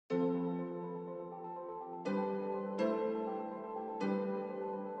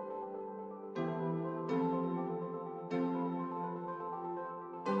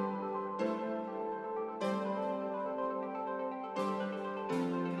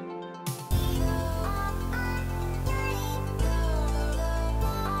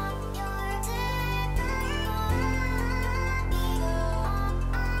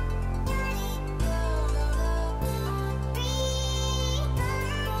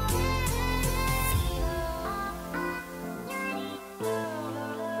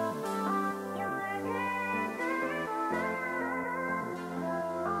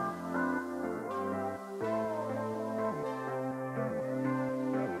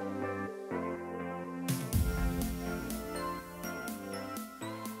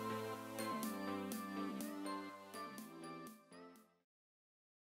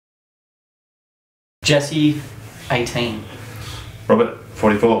Jessie, 18. Robert,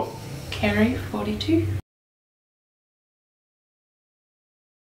 44. Kerry, 42.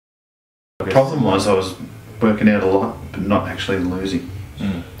 The problem was I was working out a lot, but not actually losing.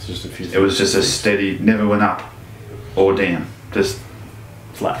 It's just a few. It was just a steady, never went up or down, just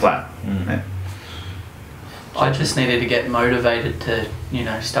flat. Yeah. I just needed to get motivated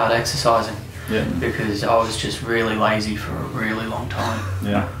to, start exercising. Yeah. Because I was just really lazy for a really long time.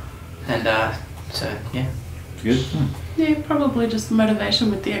 Yeah. And so, yeah. Good. Yeah, probably just the motivation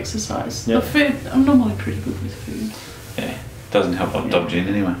with the exercise. Yeah. The food, I'm normally pretty good with food. Yeah. Doesn't help like dog gin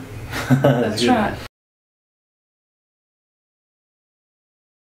anyway. That's right.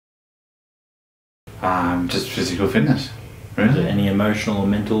 Just physical fitness, Is there really. any emotional or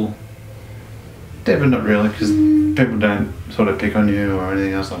mental? Yeah, but not really, because people don't sort of pick on you or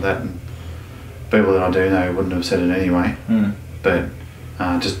anything else like that. And people that I do know wouldn't have said it anyway. But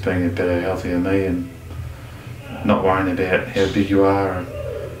just being a better, healthier me and not worrying about how big you are. And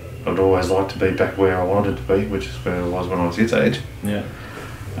I'd always like to be back where I wanted to be, which is where I was when I was his age. Yeah.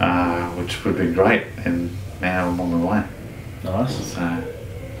 Which would be great, and now I'm on my way. Nice. So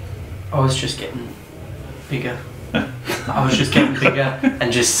I was just getting bigger. I was just getting bigger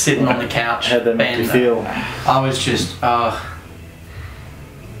and just sitting on the couch. How'd that make you feel? I was just, Not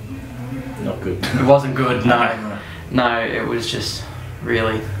good. it wasn't good, no. No, it was just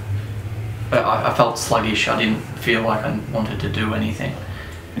really, I felt sluggish. I didn't feel like I wanted to do anything.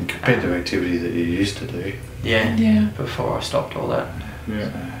 and compared to activities that you used to do, Yeah, Yeah. before I stopped all that.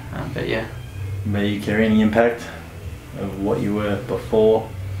 Yeah. But yeah. May you carry any impact of what you were before,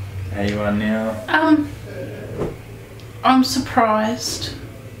 how you are now? I'm surprised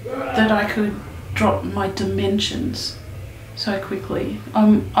that I could drop my dimensions so quickly.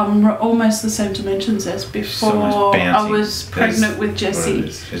 I'm almost the same dimensions as before almost I bouncing. was pregnant with Jessie.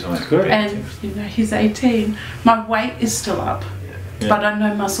 It's almost good. And he's 18. My weight is still up, Yeah. but I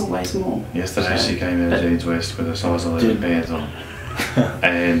know muscle weighs more. Yesterday So- she came out of Jeans West with a size 11 bands on.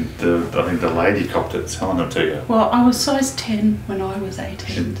 And I think the lady copped it, selling it to you. Well, I was size 10 when I was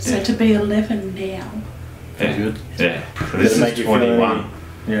 18, so Yeah. to be 11 now. Yeah. Good. Yeah. So Did this it make is you feel 21.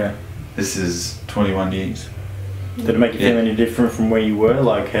 any- Yeah. This is 21 years. Did it make you feel Yeah. any different from where you were?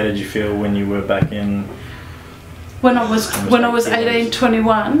 Like, how did you feel when you were back in? When I was 18,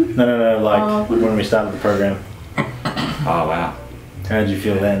 21, No. Like Oh. when we started the program. Oh wow. How did you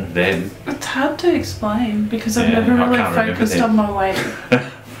feel then? Then it's hard to explain because I've Yeah, never I really can't remember focused then. on my weight.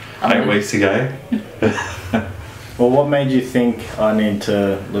 8 weeks ago. Well, what made you think I need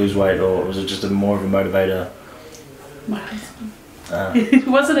to lose weight, or was it just more of a motivator? My husband. Uh, It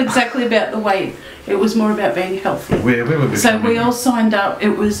wasn't exactly about the weight, it was more about being healthy. We were So becoming, we all signed up,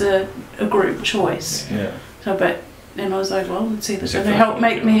 it was a group choice. yeah. So, but then I was like, well, it's either Except going to for help the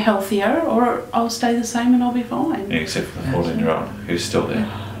make me healthier or I'll stay the same and I'll be fine. Yeah, except for the 14-year-old who's still there.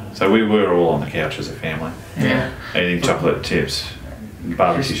 So we were all on the couch as a family, Yeah. eating chocolate chips,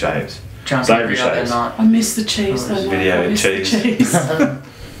 barbecue shaves, Jumping savoury every other shaves. night. I miss the cheese though. Mate. Video I miss cheese. the cheese.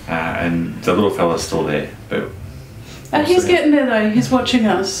 And the little fella's still there, but And he's getting there though, he's watching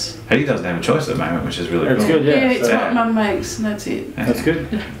us. he doesn't have a choice at the moment, which is really That's cool. good, Yeah, yeah. it's So, what mum makes and that's it. that's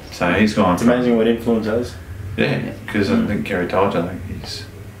good. So he's gone It's from, amazing what influence has. yeah, because I think Kerry told you, I think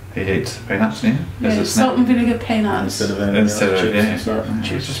he eats peanuts now as Yeah, a salt snack. and vinegar peanuts. Instead of anything Instead else, of, chips yeah. and stuff. Which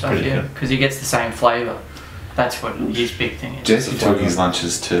Chips is and stuff, pretty yeah. good. Because he gets the same flavour. That's what his big thing is. Jessie took his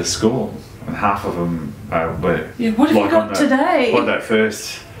lunches to school, and half of them were Yeah, what have you like got on today? on that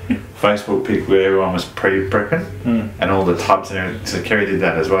first Facebook pic where everyone was pre-prepping and all the tubs and everything. So Kerry did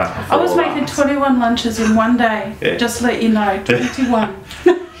that as well. I was making 21 lunches in one day, Yeah. just to let you know, 21.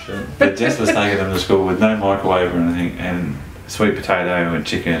 But Jess was taking them to school with no microwave or anything, and sweet potato and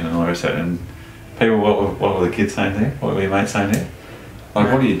chicken and all the rest of it. And people, what were the kids saying there? What were your mates saying there? Like,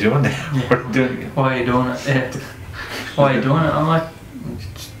 what are you doing now? What are you doing? Why are you doing it? Yeah. Why are you doing it? I'm like,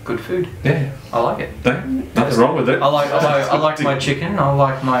 it's good food. Yeah, I like it. nothing wrong with it. I like my chicken. I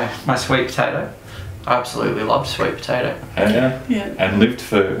like my sweet potato. I absolutely love sweet potato. Yeah. Yeah. And lived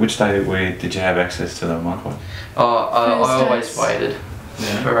for which day did you have access to the microwave? Oh, I always Thursdays. waited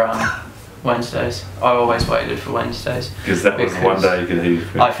for Wednesdays. I always waited for Wednesdays. Because that was the one day you could eat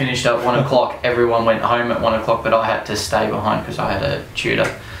food. I finished at 1 o'clock. Everyone went home at 1 o'clock, but I had to stay behind because I had a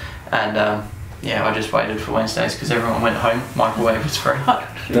tutor. And yeah, I just waited for Wednesdays because everyone went home. Microwave was free. Hot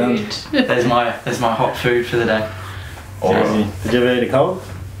food. There's my hot food for the day. Crazy. Did you ever eat a cold?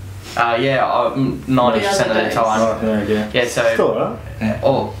 Yeah, 90% of the days. time. Oh, yeah. Yeah, so Still alright.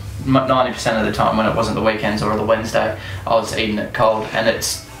 or 90% of the time when it wasn't the weekends or the Wednesday, I was eating it cold, and it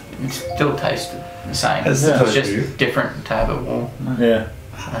still tasted the same. It's It's totally just good. different to have it warm. Yeah.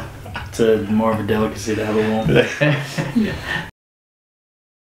 It's more of a delicacy to have a warm.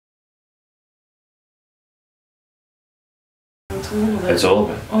 It's all of it. It's all of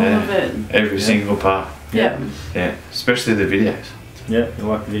it. All yeah. of it. Every single part. Yeah. Yeah, especially the videos. Yeah, you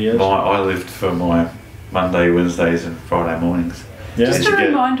like the videos? I lived for my Monday, Wednesdays and Friday mornings. Yeah. Just to a get-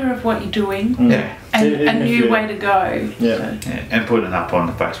 reminder of what you're doing Yeah. and Even a if new you- way to go. Yeah. So, Yeah, and putting it up on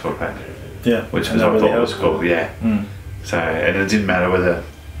the Facebook page, Yeah. which And was that I really thought was helps. cool. Yeah. Mm. So, and it didn't matter whether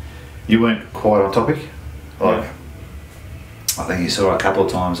you weren't quite on topic. Like, I think you saw a couple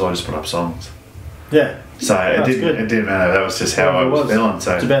of times I just put up songs. Yeah. So it That's didn't. good. It didn't matter. That was just how I was feeling.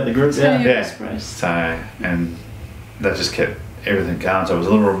 So It's about the group, that's how you Yeah. express. So, and that just kept everything going. So it was a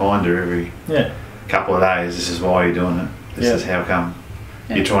little reminder every Yeah. couple of days. This is why you're doing it. This Yeah. is how come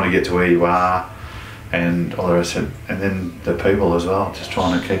Yeah. you're trying to get to where you are, and all the rest of it. And then the people as well, just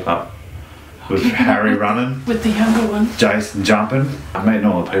trying to keep up with Harry running, With the younger one. Jason jumping. Meeting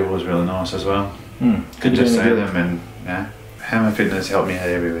all the people was really nice as well. Mm. Good to Doing see good. them, and Hammrr Fitness helped me out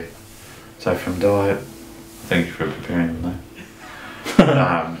everywhere. So from diet, thank you for preparing me.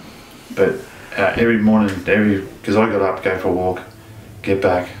 But every morning, because I got up, go for a walk, get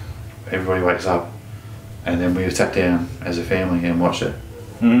back, everybody wakes up, and then we sat down as a family and watched it.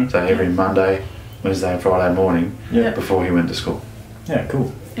 Mm. So every Monday, Wednesday, and Friday morning Yeah. before he went to school. Yeah,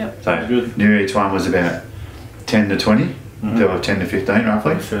 cool. So Good. knew each one was about 10 to 20. Mhm. There were 10 to 15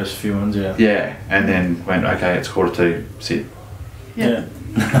 roughly. The first few ones, yeah. Yeah, and then went, okay, it's 1:45, sit. Yeah.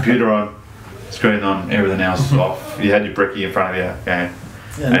 Computer on, screen on, everything else off. You had your brekkie in front of you, okay,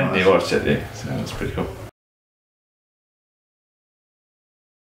 Yeah, and nice. you watched it, yeah, so that's pretty cool.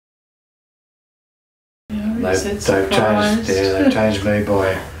 Yeah, They've changed, they've changed me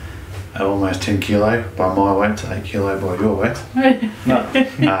by almost 10 kilo by my weight to 8 kilo by your weight.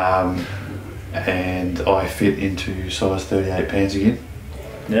 No. And I fit into size 38 pants again.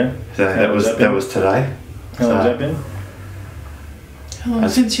 Yeah. So How that was was that that was today. How long's that been? How long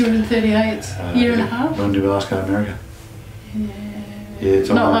since you were in 38? Year and a half? When did we last go to America? Yeah, it's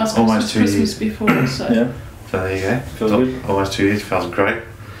Not almost, last almost 2 Christmas years. before, so. Yeah. So there you go. Feels good. Almost 2 years. Feels great.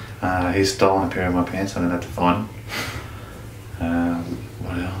 He's stolen a pair of my pants. I didn't have to find them.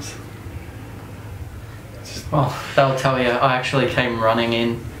 What else? Well, they'll tell you, I actually came running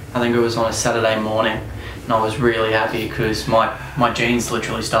in, I think it was on a Saturday morning, and I was really happy because my jeans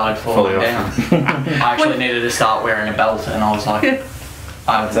literally started falling Fully down. off. I actually needed to start wearing a belt, and I was like,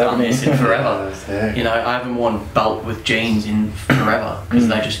 I haven't done this in forever. Yeah. You know, I haven't worn a belt with jeans in forever because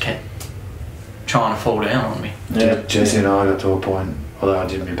they just kept trying to fall down on me. Yeah. Jessie and I got to a point, although I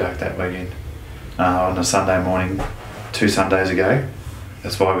didn't be back that weekend, on a Sunday morning, 2 Sundays ago.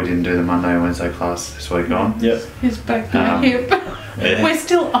 That's why we didn't do the Monday and Wednesday class this week on. Yep. His back and hip. Yeah. We're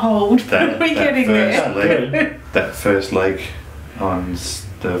still old, but we're getting there. That first leg on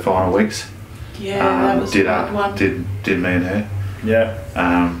the final weeks. Yeah, that was did a good one. did me and her.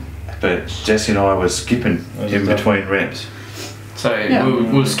 Yeah. But Jessie and I were skipping Was in it between reps So Yeah. we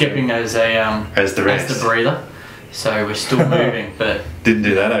were skipping as a as the reps. as the breather. So we're still moving, but Didn't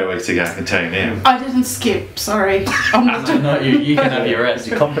do that 8 weeks ago, I can tell you now. I didn't skip, sorry. I'm not doing no, you can have your rest.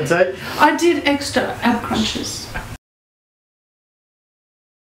 Did you compensate? I did extra ab crunches.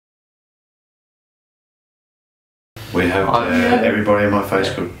 We have Yeah. everybody in my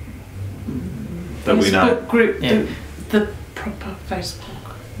Facebook that we know. Facebook group, Yeah. the proper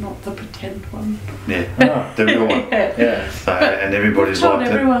Facebook, not the pretend one. Yeah, Oh. the real one. Yeah. So, and everybody's Told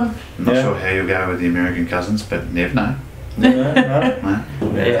liked it. everyone. I'm not Yeah. sure how you'll go with the American cousins, but never know. No, no, no.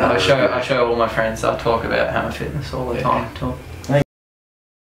 No? Yeah, I show all my friends. I talk about Hammrr Fitness all the Yeah. time.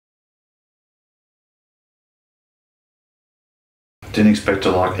 Didn't expect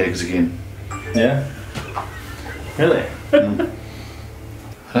to like eggs again. Yeah. Really? I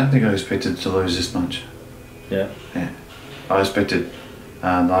don't think I expected to lose this much. Yeah. Yeah, I expected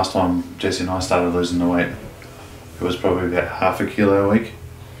last time Jessie and I started losing the weight, it was probably about half a kilo a week.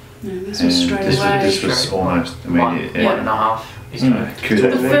 No, this was straight this away. Was, this was Straight almost One immediate. and a half. Is correct.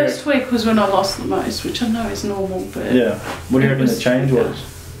 Kudos. The first week was when I lost the most, which I know is normal, but Yeah. What do you reckon the change was?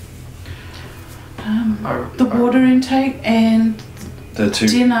 the water intake and The two,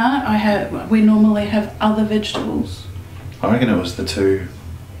 dinner. We normally have other vegetables. I reckon it was the 2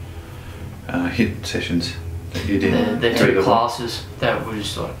 HIIT sessions that you did. The through 2 classes that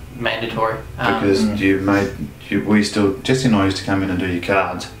was like mandatory. Because Jessie and I used to come in and do your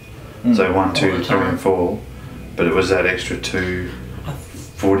cards. Mm. So 1, 2, All the 3 time. and 4, but it was that extra 2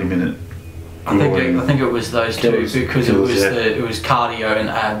 40-minute I think it was those Kills. two because Kills, yeah. it was cardio and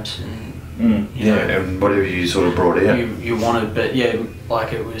abs and you yeah, know, and whatever you sort of brought out. you wanted, but yeah,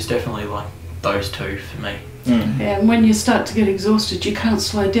 like it was definitely like those 2 for me. Yeah, and when you start to get exhausted, you can't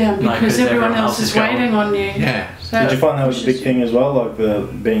slow down No, because 'cause everyone else is going. waiting on you. Yeah. So Did you find that was a pushes big thing as well, like the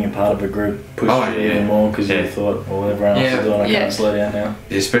being a part of a group pushed Oh, you yeah. even more because Yeah. you thought, well, everyone else Yeah. is doing, I Yeah. can't slow down now.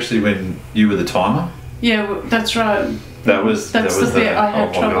 Especially when you were the timer. Yeah, well, that's right. That's the bit I had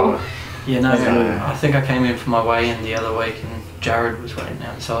oh my trouble. God. Yeah, no, Yeah. I think I came in for my weigh-in the other week and Jared was waiting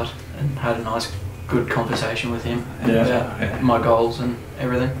outside and had a nice, good conversation with him Yeah. about Yeah. my goals and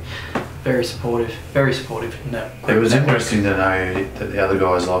everything. Very supportive in that. It was interesting to know that the other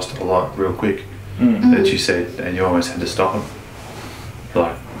guys lost a lot real quick. Mm. That you said, and you almost had to stop them.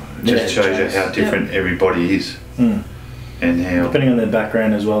 Like, just Yeah, shows you how different everybody is, Mm. and how. Depending on their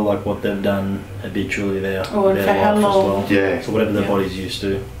background as well, like what they've done habitually there, Oh, and their for how life long. as well. Yeah. So whatever their Yeah. body's used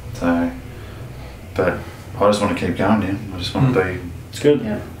to. So, but I just want to keep going now. I just want to be It's good.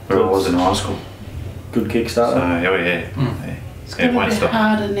 Yeah. where I was in high school. Good So, kickstarter. oh yeah. Mm. Yeah. It's It going to won't be stop.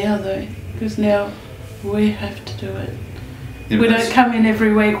 harder now though, because now we have to do it. Yeah, We but don't come in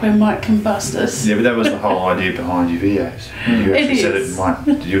every week when Mike can bust us. Yeah, but that was the whole idea behind your videos. You It actually said it is. in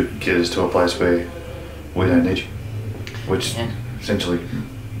one. You get us to a place where we don't need you, which Yeah. essentially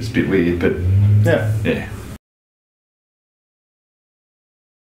is a bit weird, but Yeah. yeah.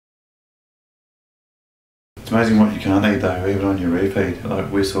 It's amazing what you can't eat though, even on your refeed.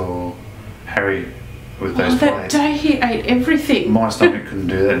 Like we saw Harry with Oh, those that plates. day he ate everything. My stomach couldn't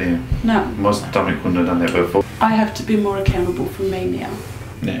do that now. No, My stomach couldn't have done that before. I have to be more accountable for me now.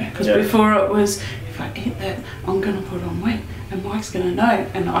 Yeah. Because Yeah. before it was, if I eat that, I'm going to put on weight and Mike's going to know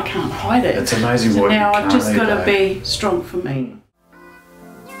and I can't hide it. It's amazing So what now you I've can't just eat got to though. be strong for me.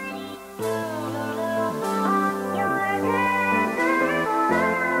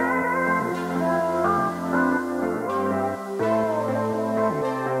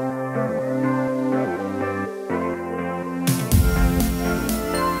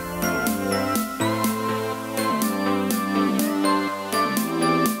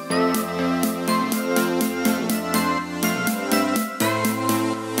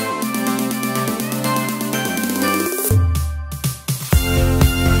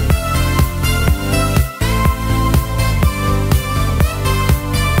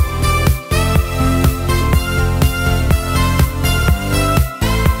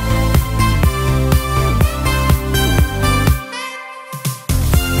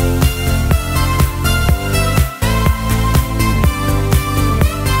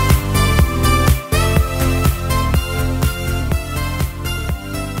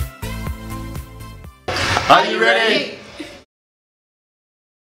 Are you ready?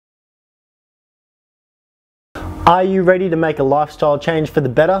 Are you ready to make a lifestyle change for the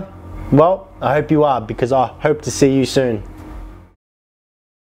better? Well, I hope you are, because I hope to see you soon.